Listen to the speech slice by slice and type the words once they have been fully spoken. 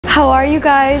How are you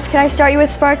guys? Can I start you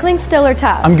with sparkling, still, or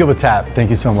tap? I'm good with tap. Thank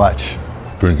you so much.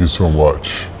 Thank you so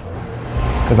much.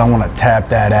 Because I want to tap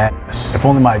that ass. If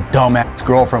only my dumbass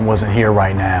girlfriend wasn't here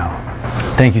right now.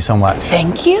 Thank you so much.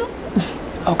 Thank you?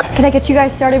 Okay. Can I get you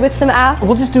guys started with some apps?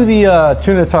 We'll just do the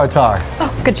tuna tartare.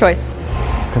 Oh, good choice.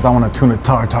 Because I want to tuna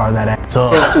tartare that ass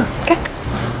up. Okay.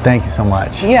 Thank you so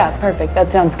much. Yeah, perfect.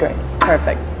 That sounds great.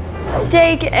 Perfect.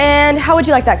 Steak, and how would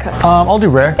you like that cooked? I'll do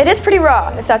rare. It is pretty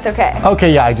raw, if that's okay.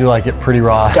 Okay, yeah, I do like it pretty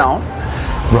raw. Don't.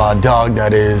 Raw dog,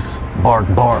 that is.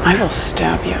 Bark, bark. I will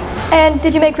stab you. And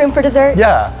did you make room for dessert?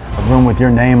 Yeah, a room with your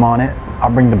name on it.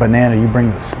 I'll bring the banana, you bring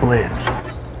the splits.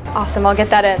 Awesome, I'll get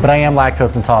that in. But I am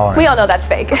lactose intolerant. We all know that's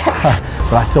fake.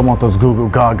 But I still want those goo goo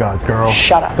gagas, girl.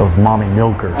 Shut up. Those mommy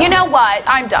milkers. You know what?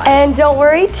 I'm done. And don't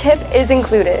worry, tip is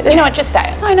included. You know what? Just say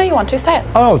it. I know you want to. Say it.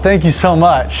 Oh, thank you so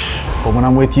much. But when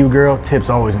I'm with you, girl, tips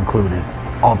always included.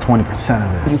 All 20%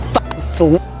 of it. You